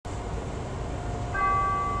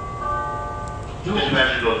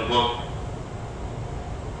Dispatcher goes book.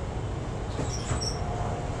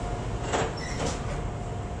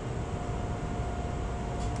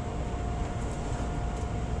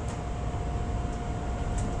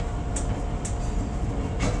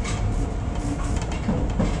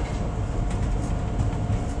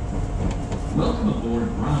 Welcome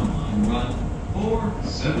aboard Brown Line Run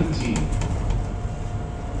 417.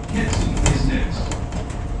 Kensington is next.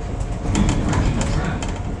 In the direction of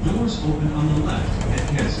travel, doors open on the left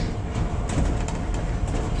at Kensington.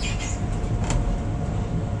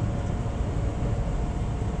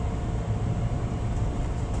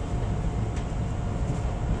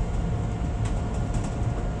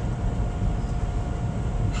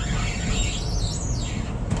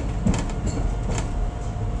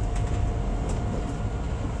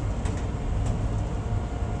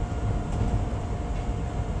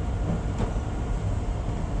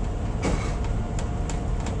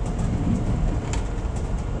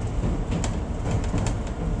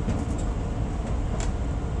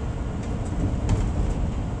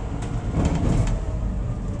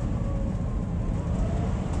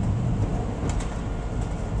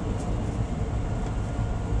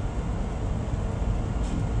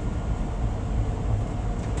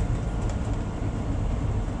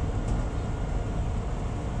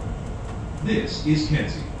 This is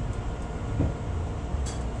Kensington.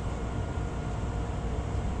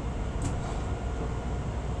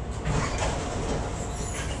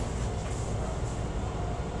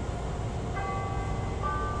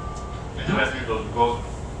 Dispatcher goes book.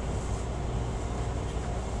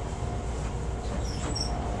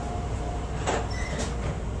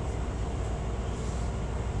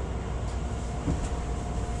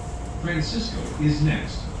 Francisco is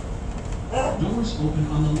next. Doors open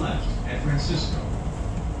on the left at Francisco.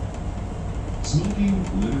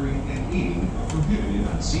 Smoking, littering, and eating are prohibited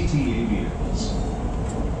on CTA vehicles.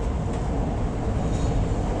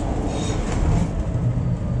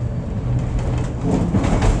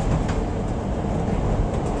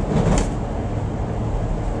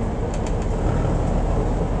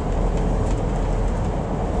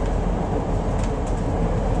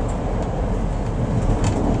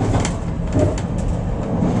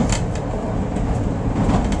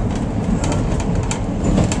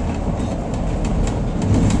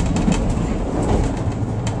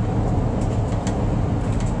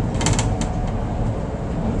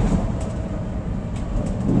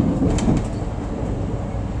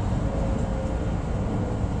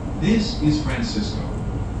 This is Francisco.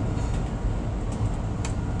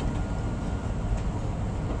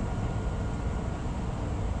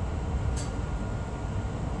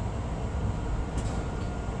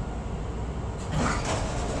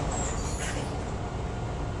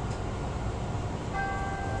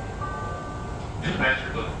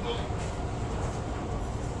 Dispatcher goes book.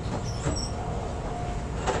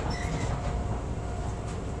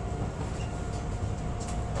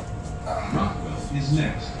 Rockwell is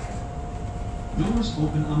next. Doors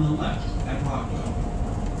open on the left at Rockwell.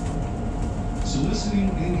 Soliciting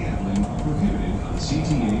and gambling are prohibited on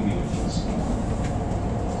CTA vehicles.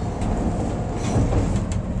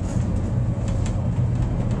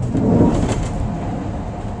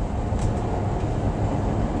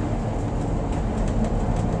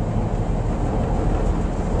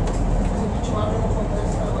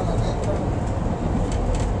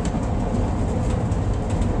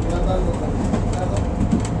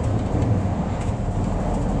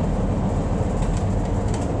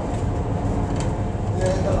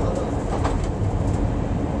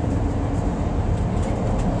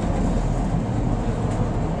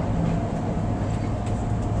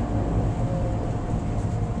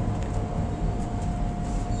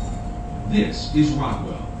 This is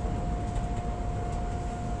Rockwell.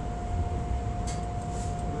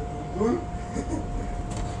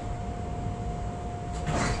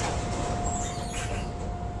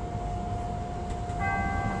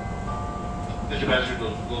 Dispatcher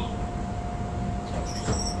goes book.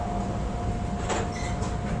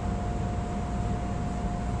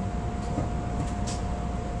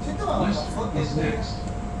 Westford is next.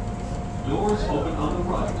 Doors open on the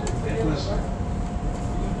right at Westford.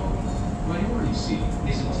 Priority seating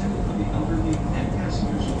is intended for the elderly and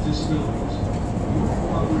passengers with disabilities.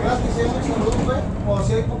 Your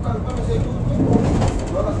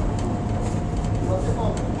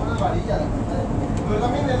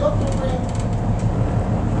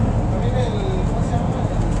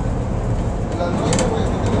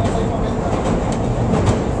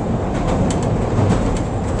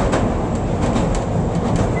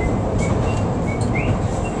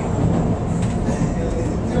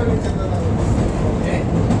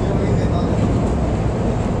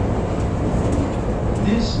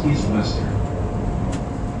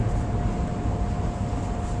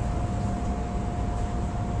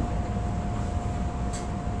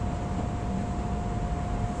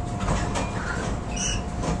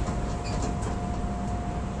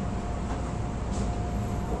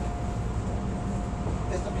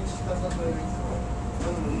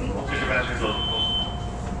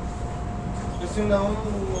una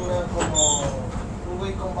como un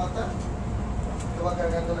güey con bata que va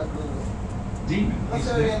cargando la cruz, güey. Demon No is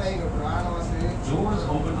se ve bien next. ahí, güey, pero no va a ser bien. Doors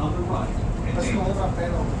open on the right, and Es como un Demon.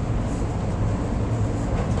 rapero.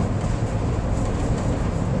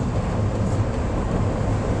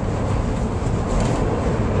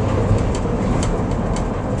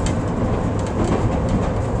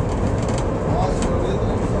 No, se me olvidó el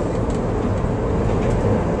televisor.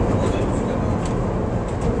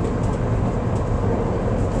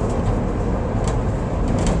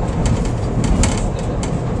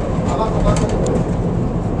 Abajo, abajo.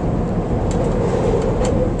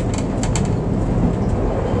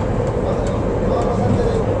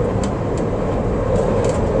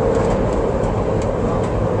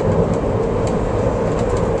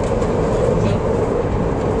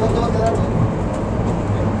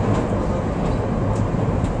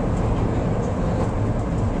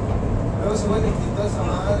 Luego ese güey le quitó esa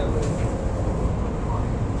madre, güey.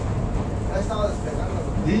 Ya estaba despegando,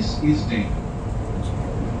 güey. This is Demon.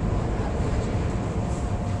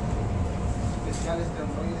 Especial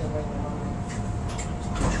esteroide, güey, no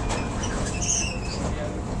mames.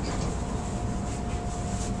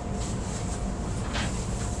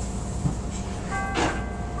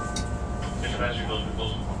 Deze wijziging doos met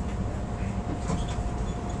doos.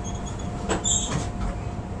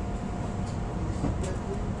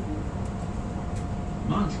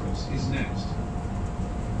 Montrose is next.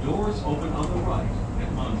 Doors open on the right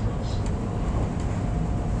at Montrose.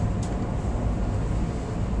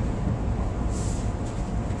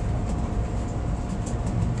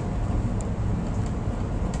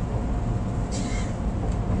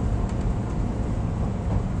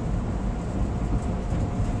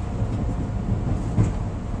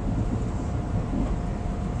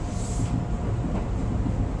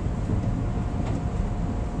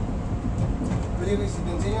 Oye, güey, si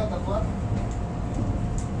te enseño a tatuar.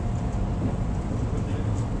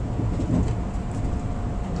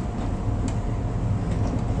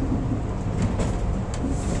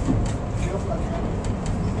 Quiero planear.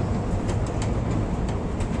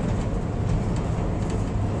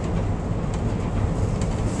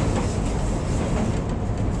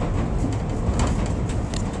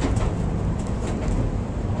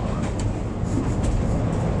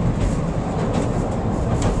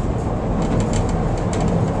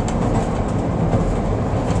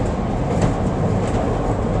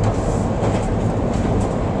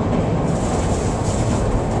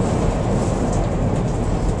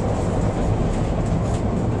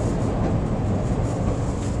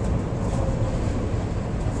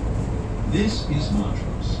 This is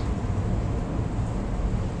Montrose.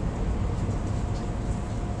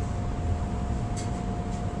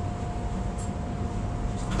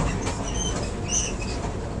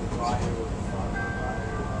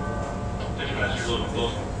 Deze wijziging doos met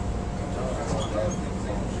doos.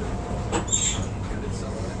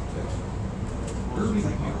 Irving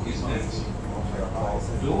Park is next.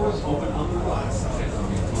 Doors open on the right at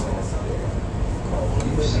Irving Park.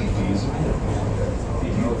 Your safety is important.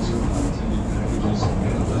 If you observe unattended packages,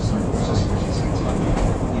 manifest suspicious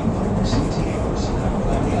activity, inform CTA personnel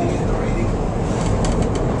immediately.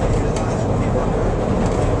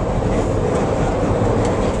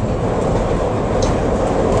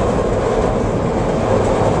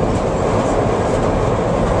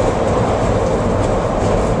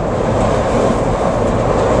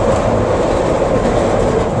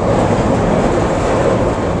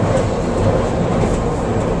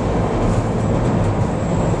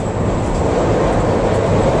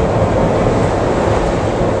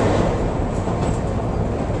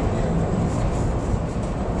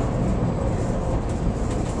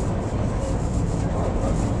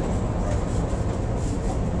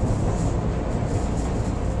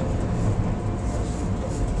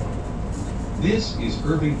 This is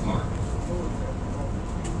Irving Park.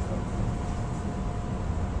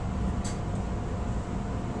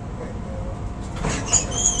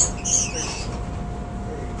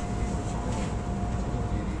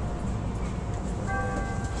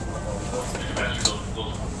 Deze wijziging doos met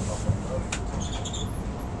doos.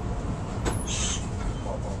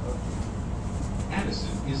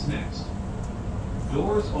 Addison is next.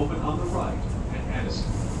 Doors open on the right at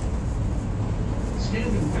Addison.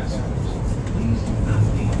 Standing passengers, please do not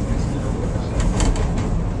leave as the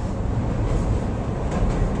doors.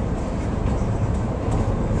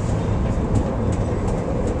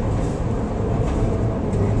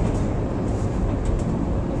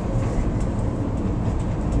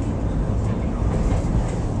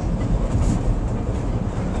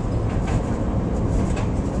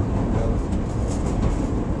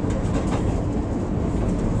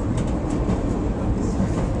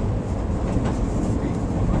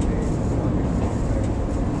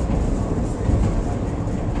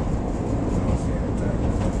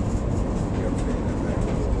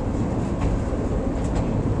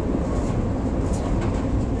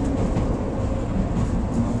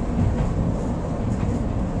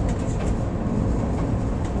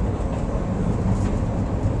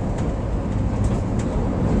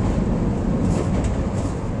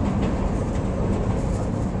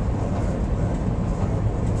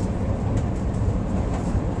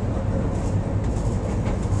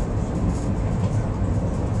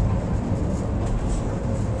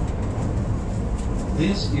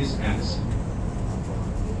 This is Addison.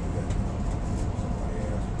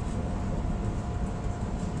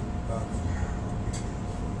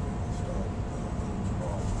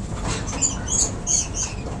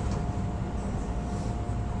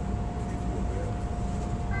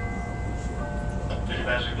 Attention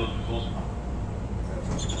passenger, doors are closing.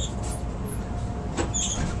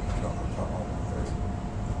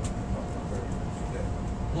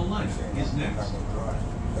 Paulina is next.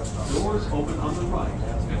 Doors open on the right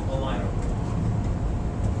at Paulina.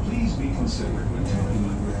 Please be considerate when talking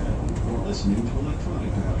on your phone or listening to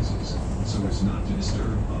electronic devices so as not to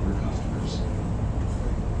disturb other customers.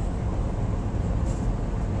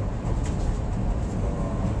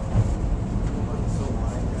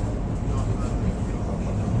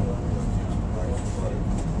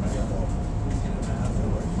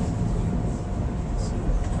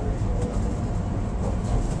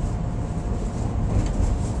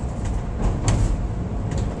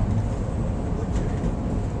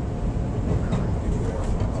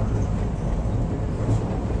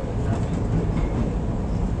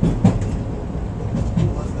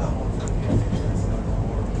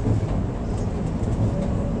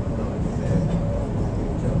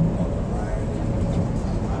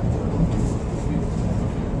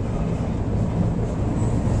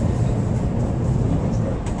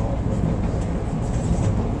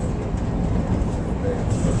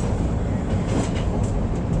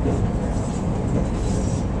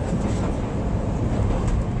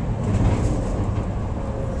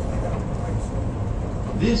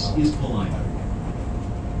 This is Paulina.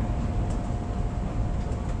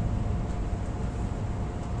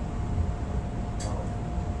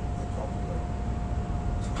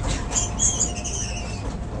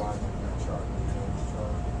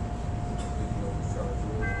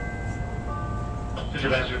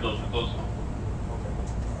 Attention passenger, doors are closing.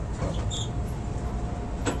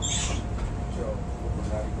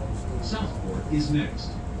 Southport is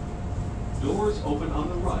next. Doors open on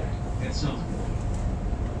the right at Southport.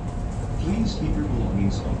 Please keep your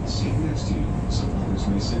belongings on the seat next to you so others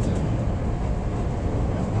may sit down.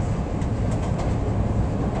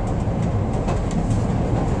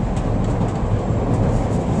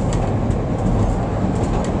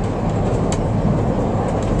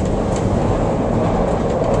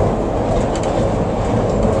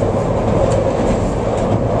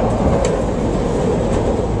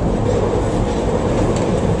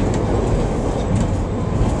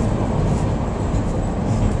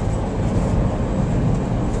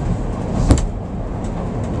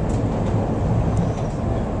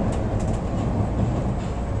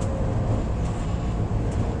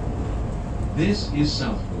 This is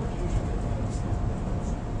Southport.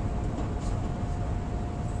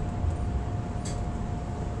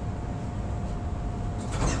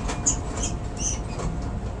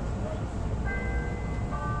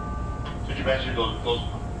 Attention passenger, doors are closing.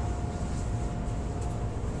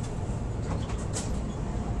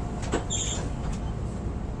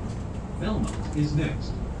 Belmont is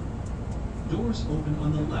next. Doors open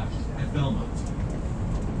on the left at Belmont.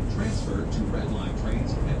 Transfer to Red Line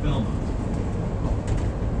trains at Belmont.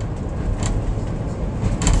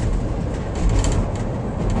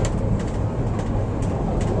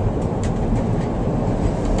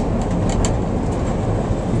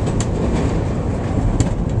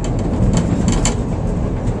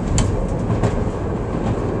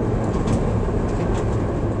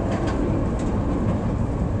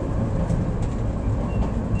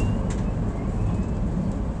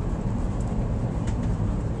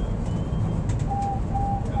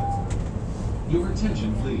 Your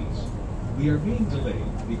attention, please. We are being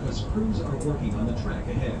delayed because crews are working on the track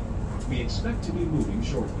ahead. We expect to be moving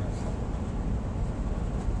shortly.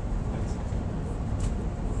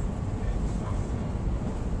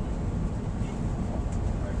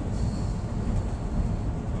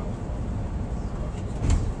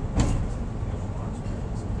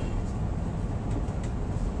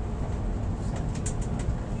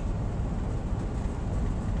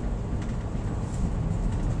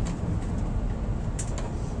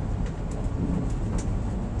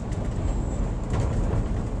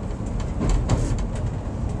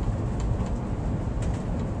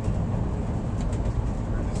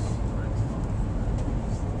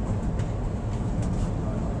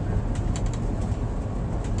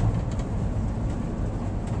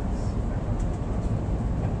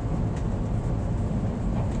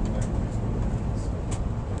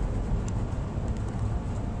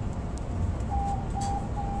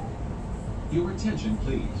 Your attention,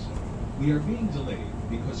 please. We are being delayed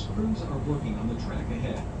because crews are working on the track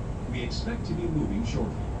ahead. We expect to be moving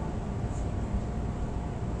shortly.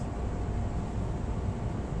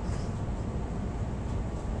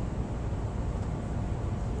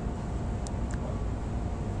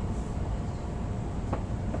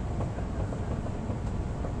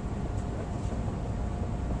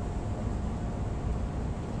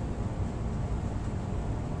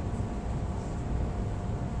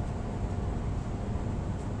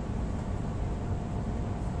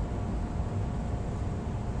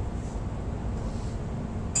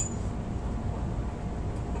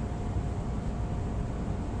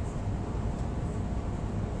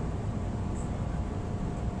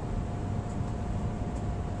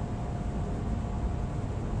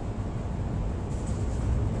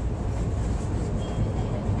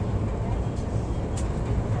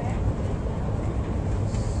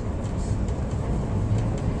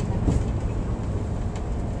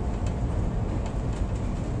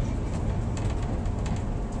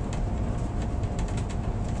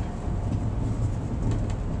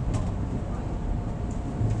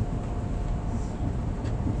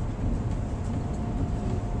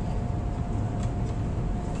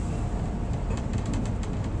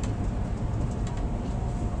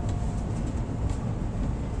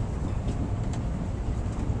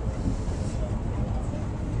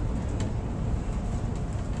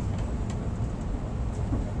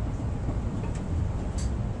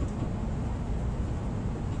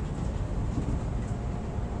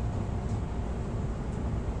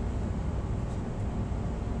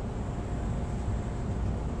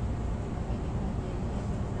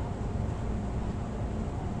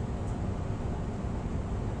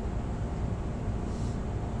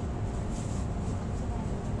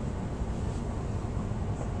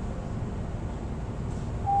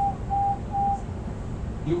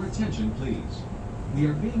 attention, please. We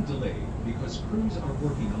are being delayed because crews are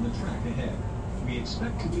working on the track ahead. We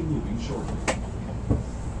expect to be moving shortly.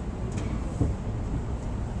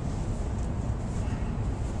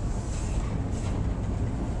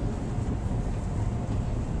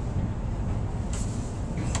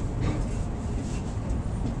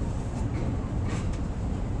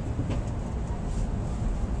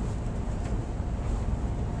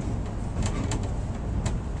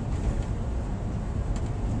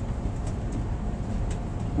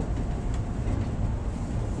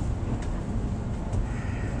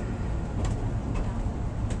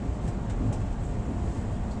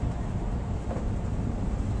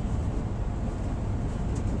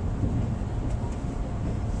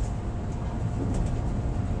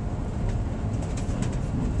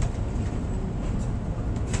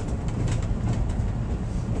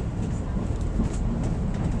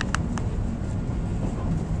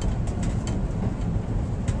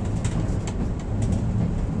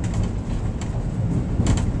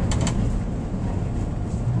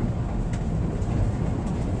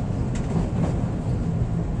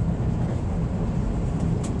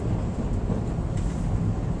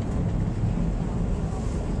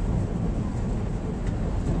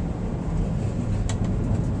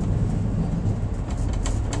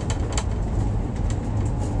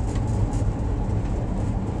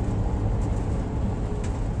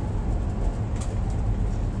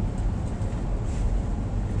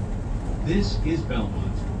 This is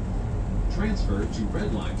Belmont. Transfer to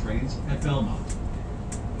Red Line trains at Belmont.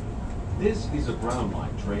 This is a Brown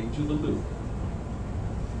Line train to the Loop.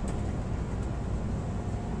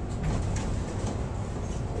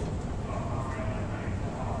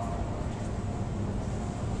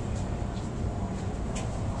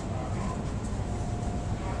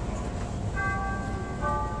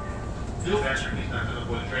 Fuel passenger, please not to the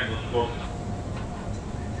point of train doors are closed.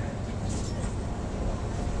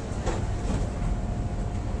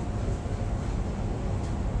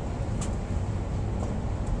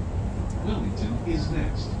 Wellington is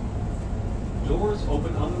next. Doors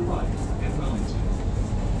open on the right. At Wellington.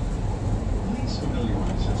 Please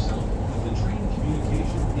familiarize yourself with the train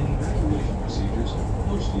communication and evacuation procedures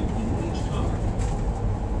posted in each car.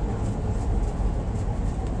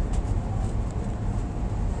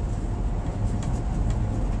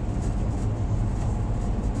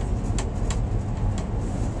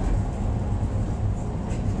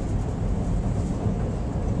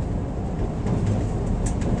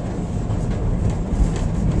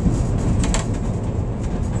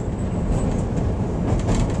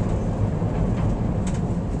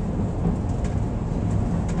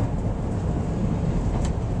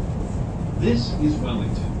 This is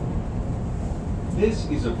Wellington. This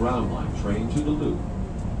is a Brown Line train to the Loop.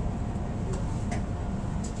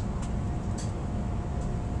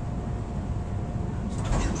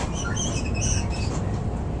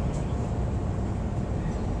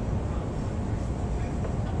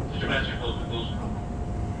 Future passenger closed, closed.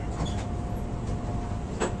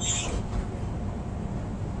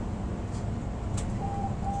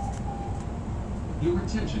 Your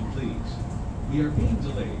attention, please. We are being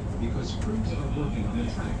delayed because crews are working on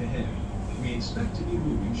the track ahead. We expect to be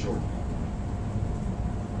moving shortly.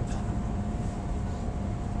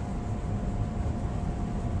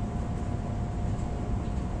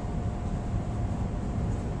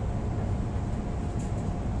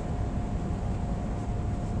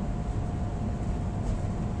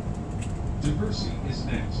 Diversey is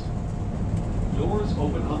next. Doors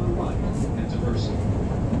open on the right. At Diversey.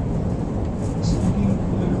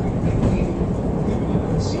 Smoking, littering, and eating prohibited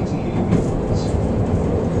on CTA vehicles.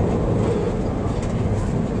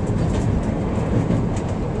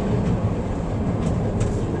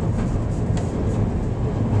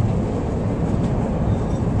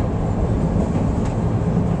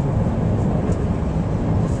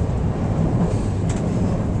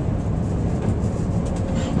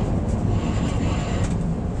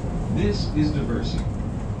 This is Diversey.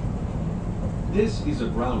 This is a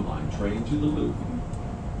Brown Line train to the Loop.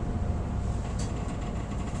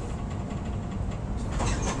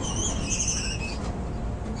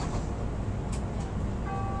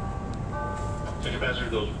 Future passenger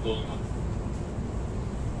doors are closed.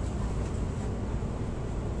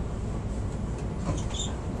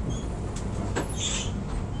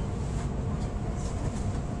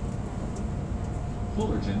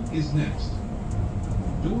 Fullerton is next.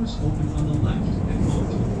 Doors open on the left at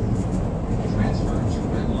Fullerton. Transfer to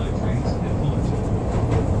Red Line trains at Fullerton.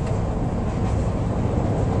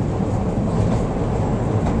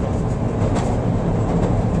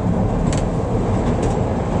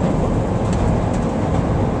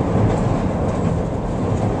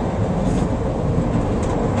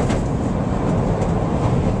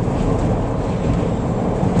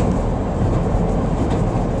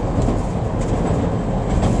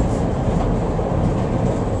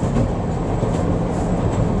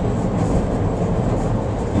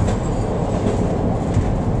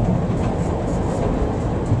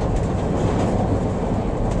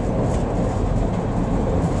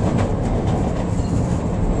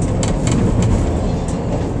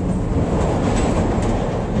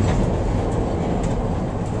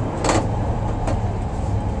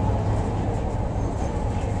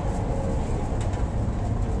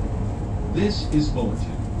 This is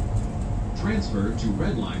Fullerton. Transfer to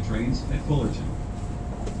Red Line trains at Fullerton.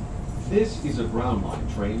 This is a Brown Line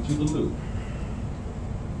train to the Loop.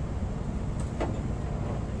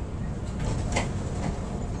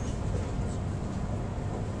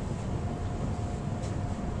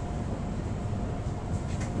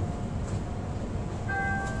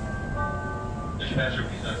 Dispatcher,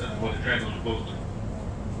 please not send what the train was supposed to.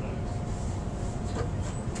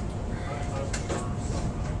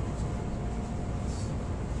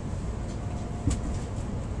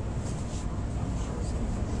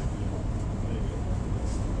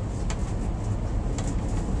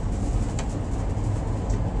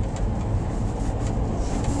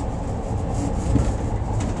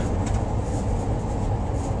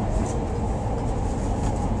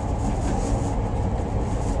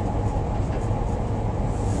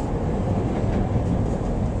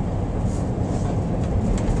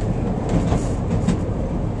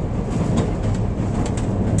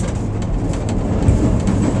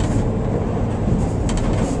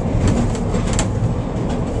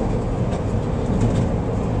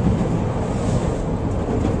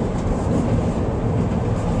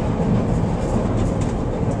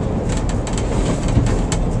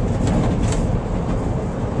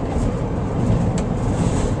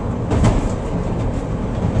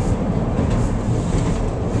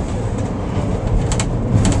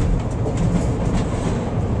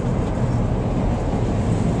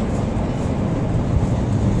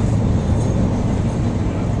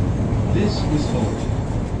 This is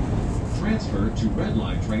Fullerton. Transfer to Red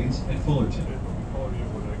Line trains at Fullerton.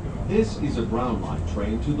 This is a Brown Line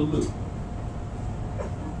train to the Loop.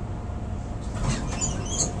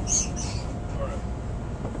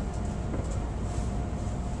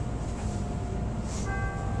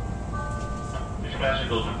 Dispatcher,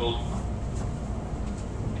 those are both.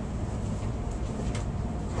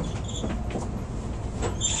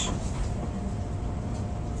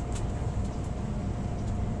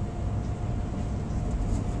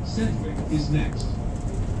 Sedgwick is next.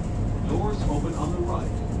 Doors open on the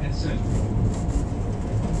right at Sedgwick.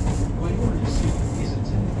 Priority seat is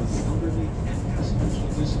intended for the elderly and passengers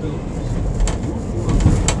with disabilities. Your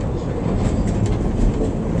cooperation is requested.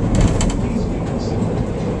 Please be considerate of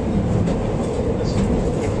the train. Listen to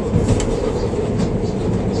the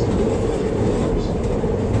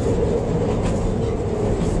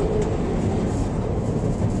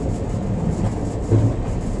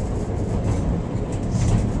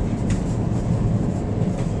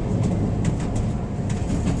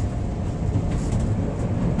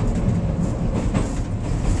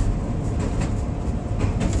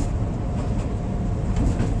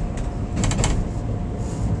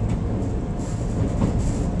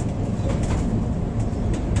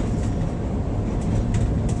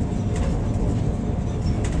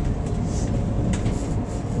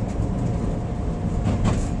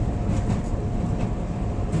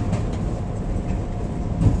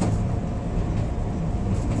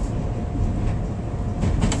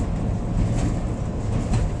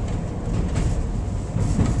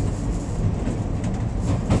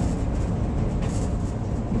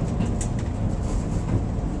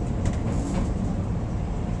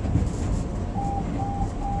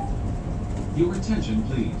Your attention,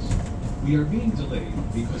 please. We are being delayed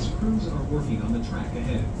because crews are working on the track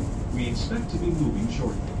ahead. We expect to be moving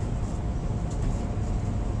shortly.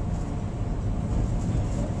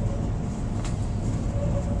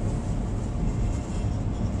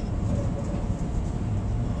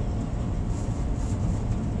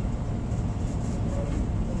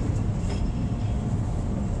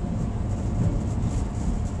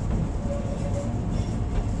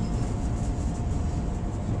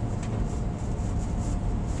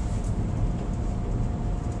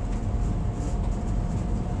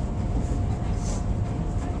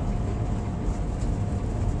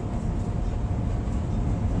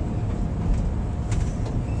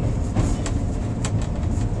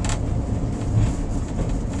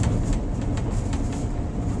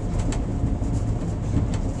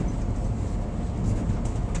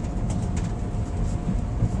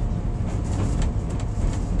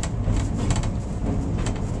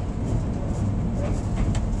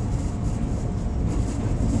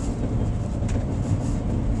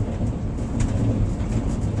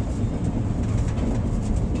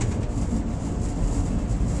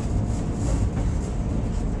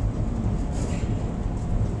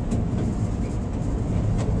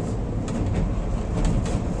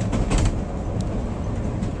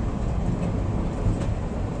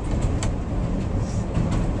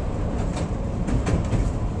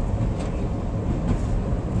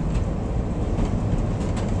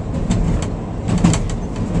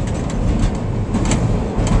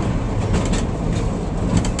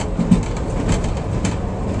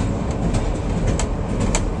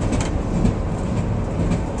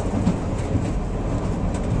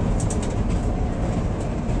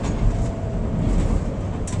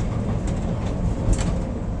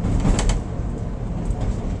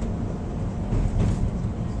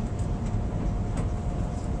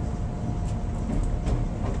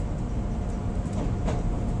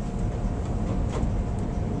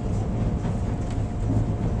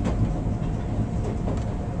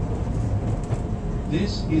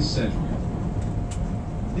 is Sedgwick.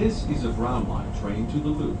 This is a Brown Line train to the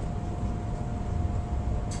loop.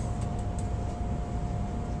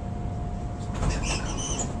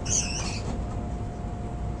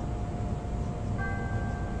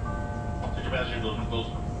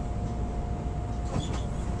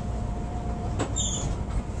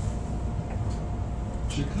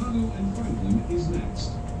 Chicago and Franklin is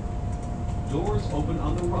next. Doors open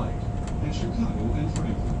on the right. At Chicago and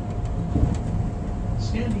Franklin.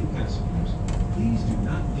 Standing passengers, please do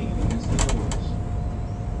not lean against the doors.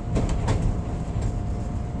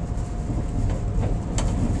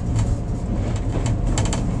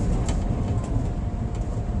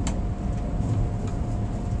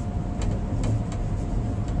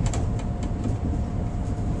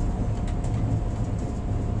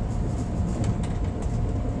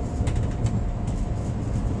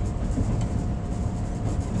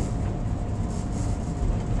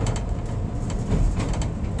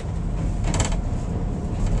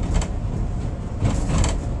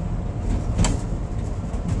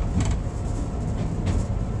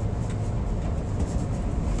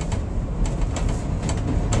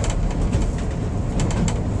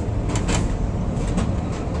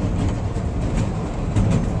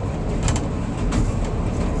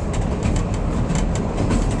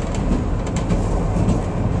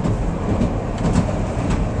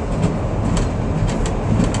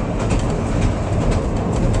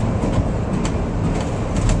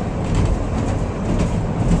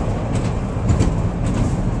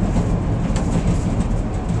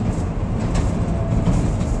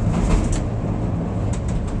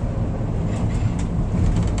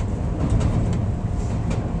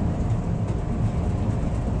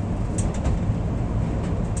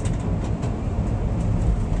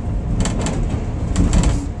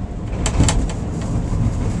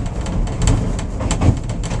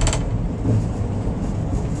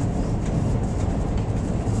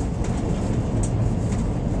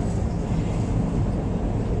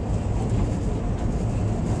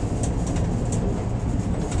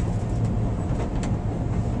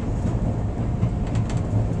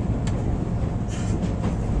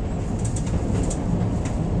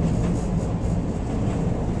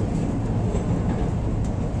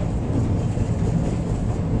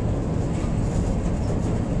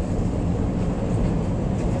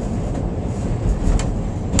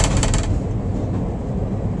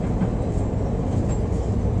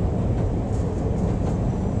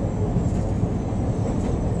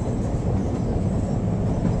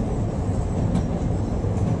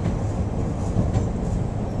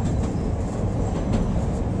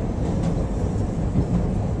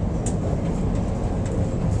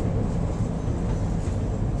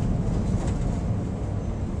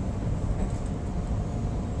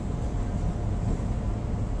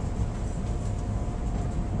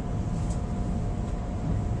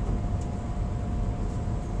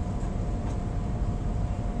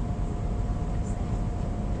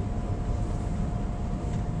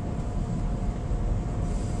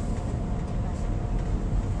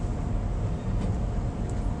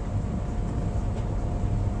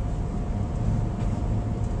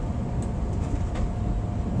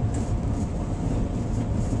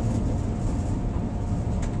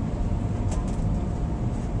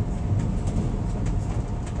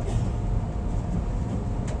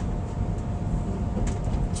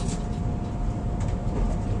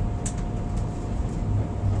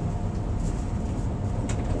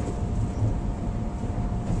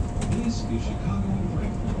 is Chicago and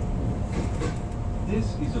Franklin.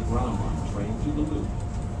 This is a Brown Line train to the loop.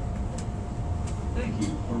 Thank you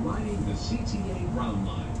for riding the CTA Brown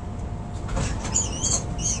Line.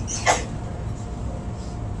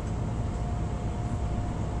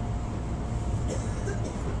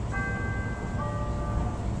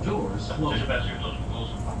 Doors closed.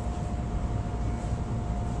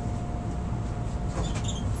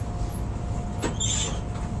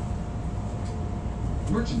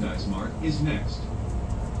 Merchandise Mart is next.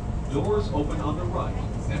 Doors open on the right.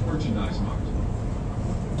 At Merchandise Mart.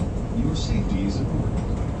 Your safety is important.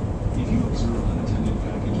 If you observe unattended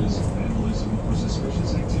packages, vandalism, or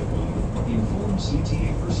suspicious activity, inform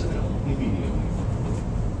CTA personnel immediately.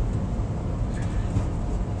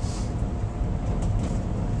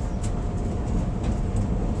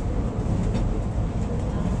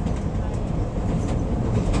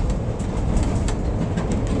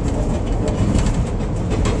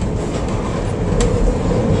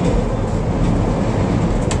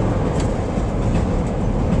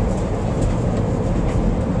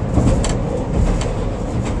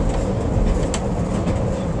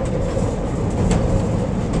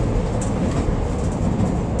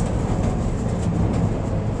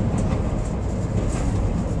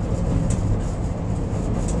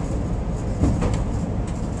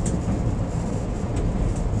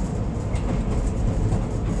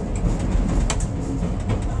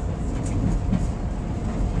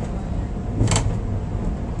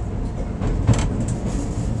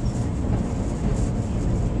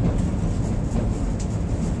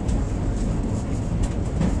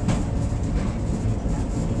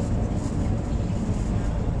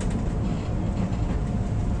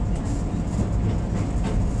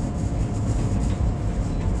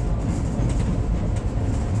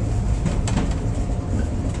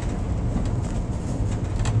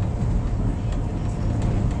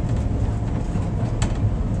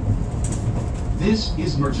 This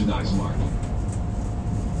is Merchandise Mart.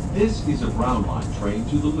 This is a Brown Line train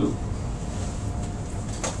to the Loop.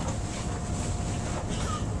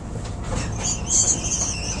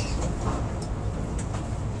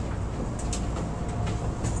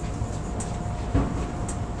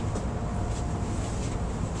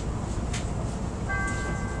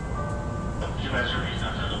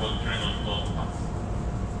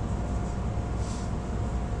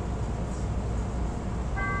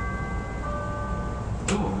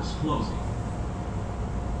 Doors closing.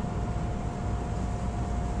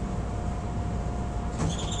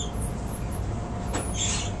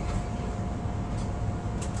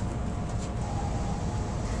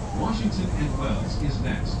 Washington and Wells is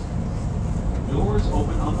next. Doors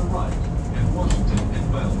open on the right at Washington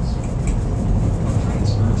and Wells.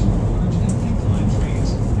 Transfer to Orange and Pink Line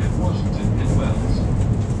trains at Washington and Wells.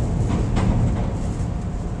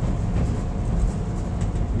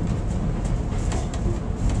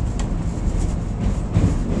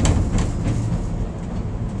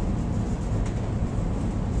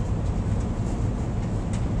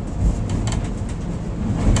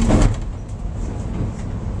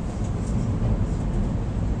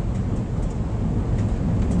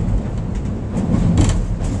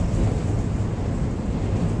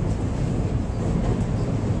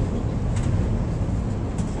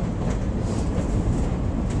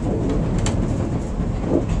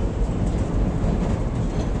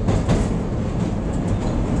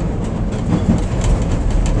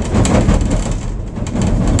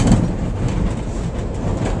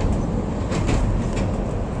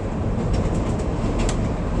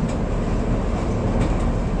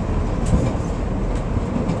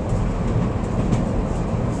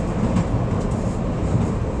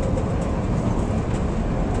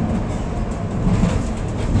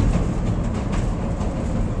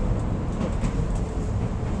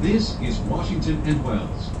 This is Washington and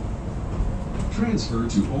Wells. Transfer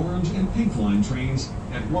to Orange and Pink Line trains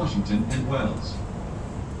at Washington and Wells.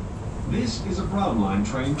 This is a Brown Line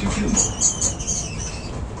train to Kimball.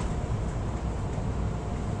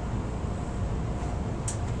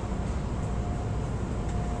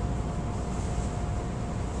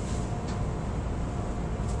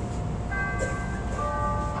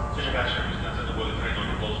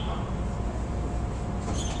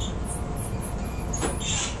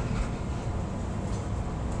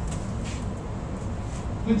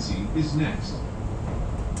 Quincy is next.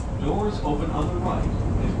 Doors open on the right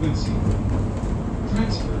at Quincy.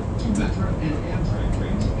 Transfer to Metra and Amtrak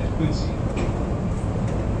trains at Quincy.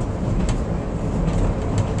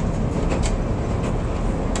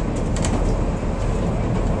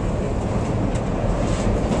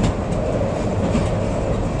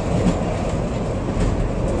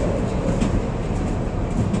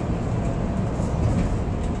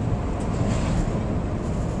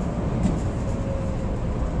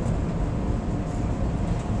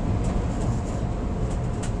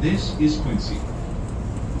 This is Quincy.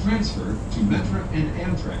 Transfer to Metra and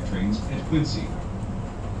Amtrak trains at Quincy.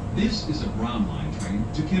 This is a Brown Line train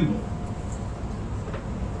to Kimball.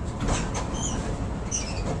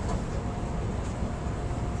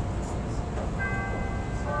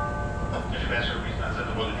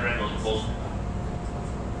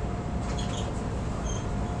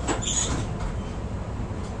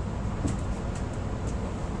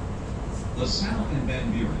 LaSalle and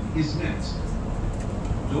Van Buren is next.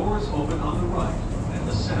 Doors open on the right at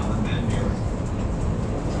LaSalle and Van Buren.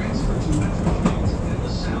 Transfer to Metro trains at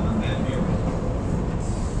LaSalle and Van Buren.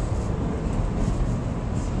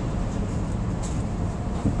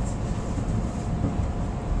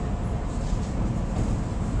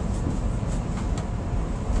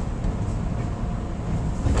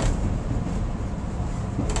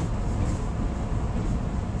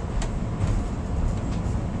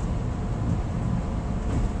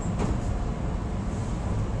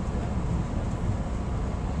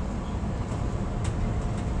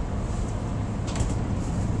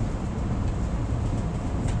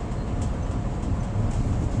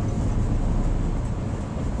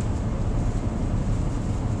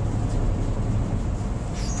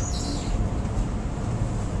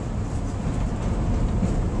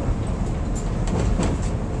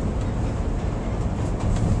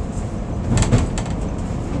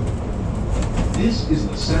 This is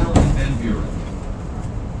LaSalle and Van Buren.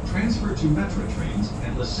 Transfer to Metra trains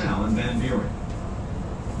at LaSalle and Van Buren.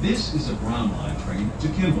 This is a Brown Line train to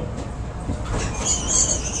Kimball.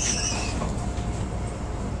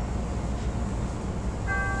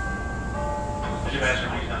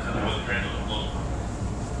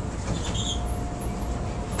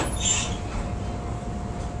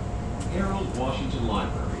 Harold Washington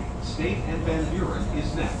Library State and Van Buren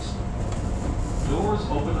is next. Doors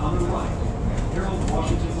open on the right at Harold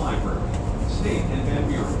Washington Library, State and Van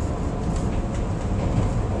Buren.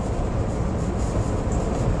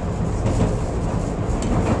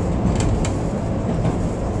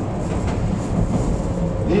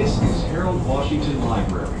 This is Harold Washington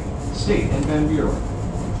Library, State and Van Buren.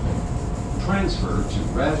 Transfer to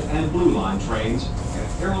red and blue line trains at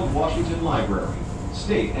Harold Washington Library,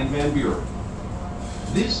 State and Van Buren.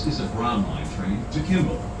 This is a brown line train to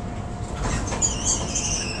Kimball.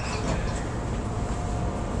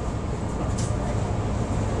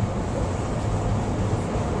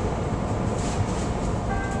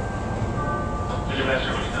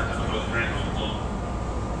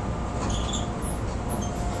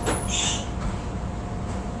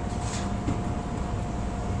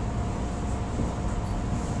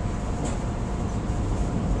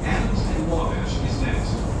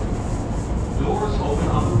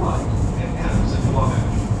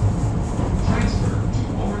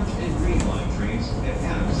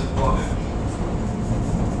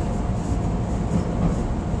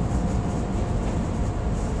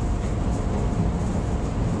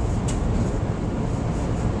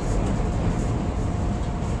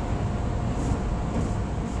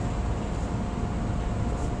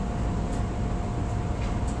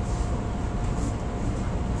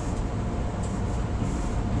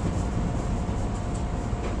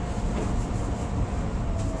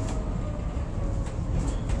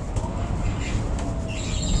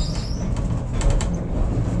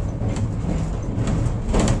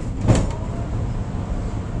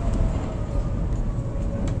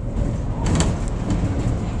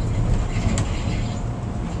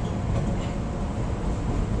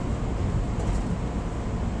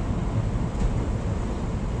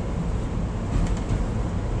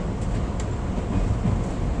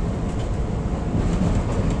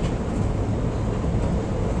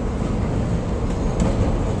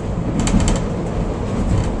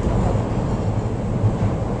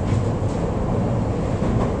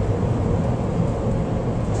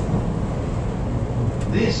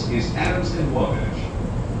 This is Adams and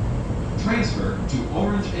Wabash. Transfer to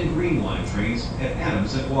orange and green line trains at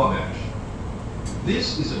Adams and Wabash.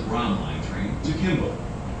 This is a brown line train to Kimball.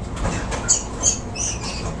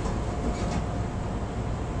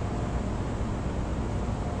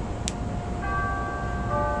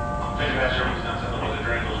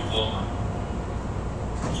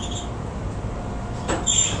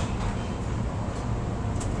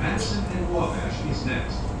 Madison and Wabash is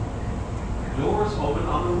next. Doors open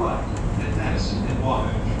on the right at Madison and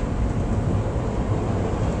Wabash.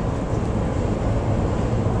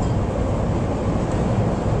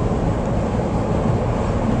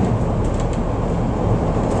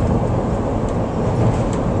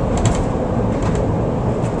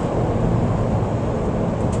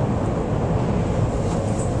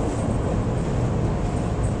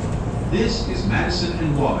 This is Madison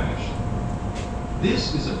and Wabash.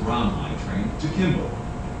 This is a brown line train to Kimball.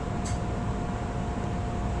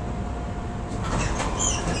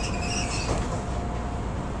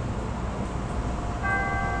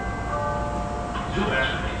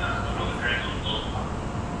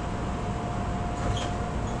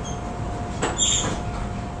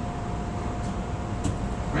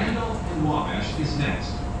 Randolph and Wabash is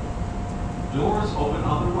next. Doors open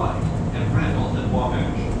on the right at Randolph and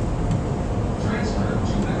Wabash. Transfer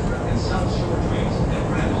to Metra and South Shore trains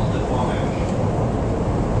at Randolph and Wabash.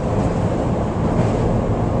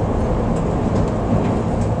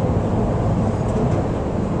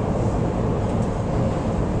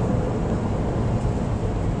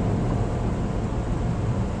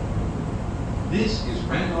 This is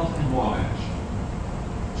Randolph and Wabash.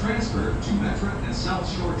 Transfer to Metra and South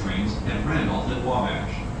Shore trains at Randolph and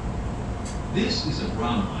Wabash. This is a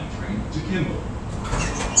brown line train to Kimball.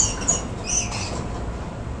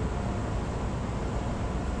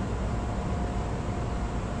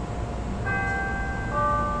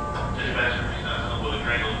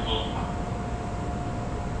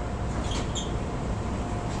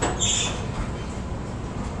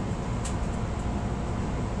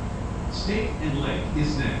 State and Lake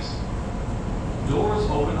is next. Doors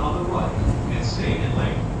open on the right at State and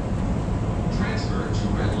Lake. Transfer to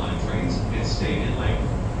red line trains at State and Lake.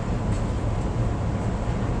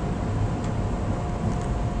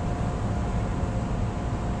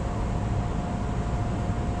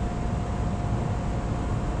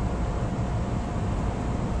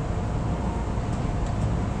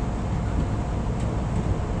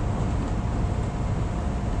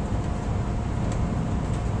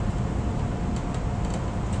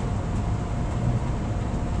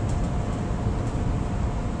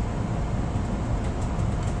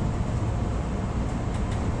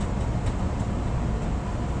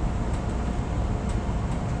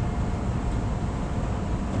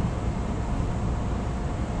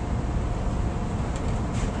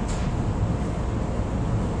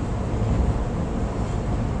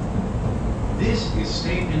 This is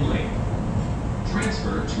State and Lake.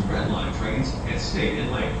 Transfer to Red Line trains at State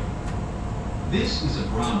and Lake. This is a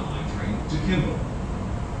Brown Line train to Kimball.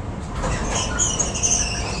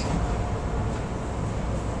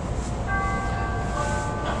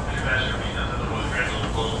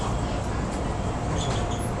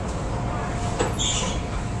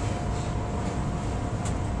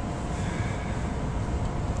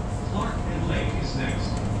 Clark and Lake is next.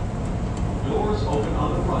 Doors open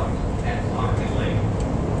on the right at Clark and Lake.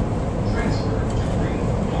 Transfer to green,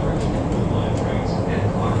 orange, and blue line trains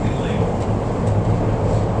at Clark and Lake.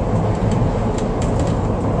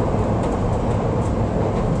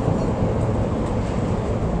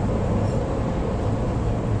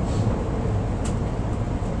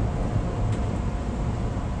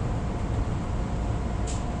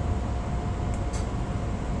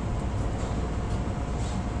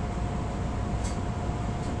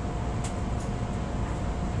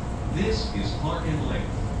 This is Clark and Lake.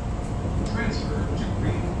 Transfer to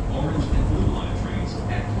green, orange, and blue line trains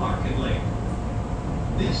at Clark and Lake.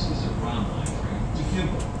 This is a Brown Line train to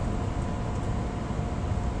Kimball.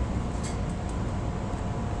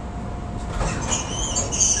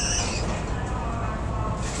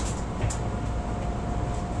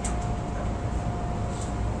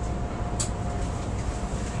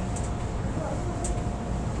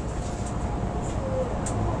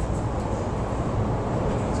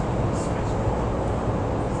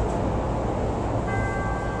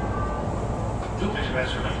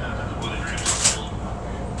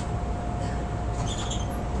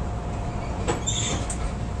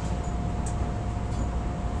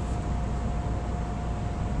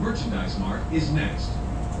 Merchandise Mart is next.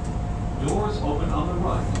 Doors open on the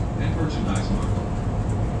right at Merchandise Mart.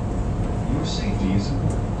 Your safety is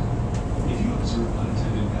important. If you observe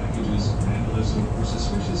unattended packages, vandalism, or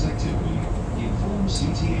suspicious activity, inform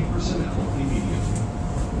CTA personnel immediately.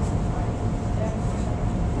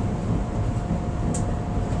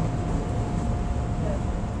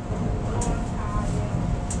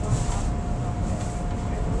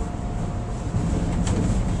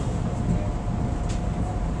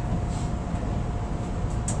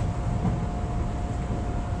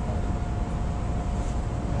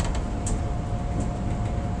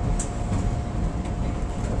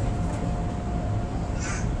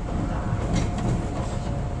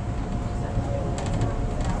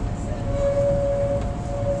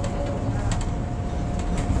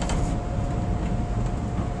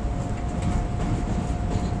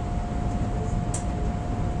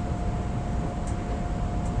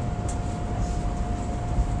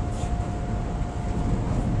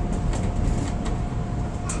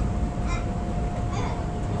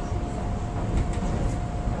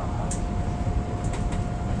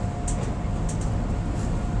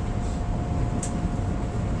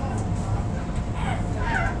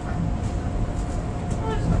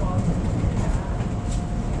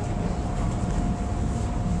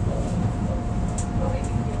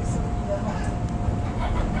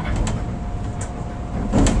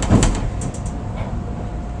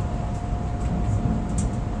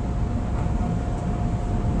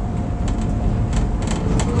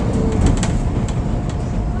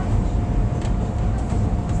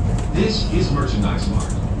 This is Merchandise Mart.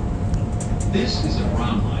 This is a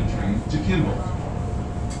Brown Line train to Kimball.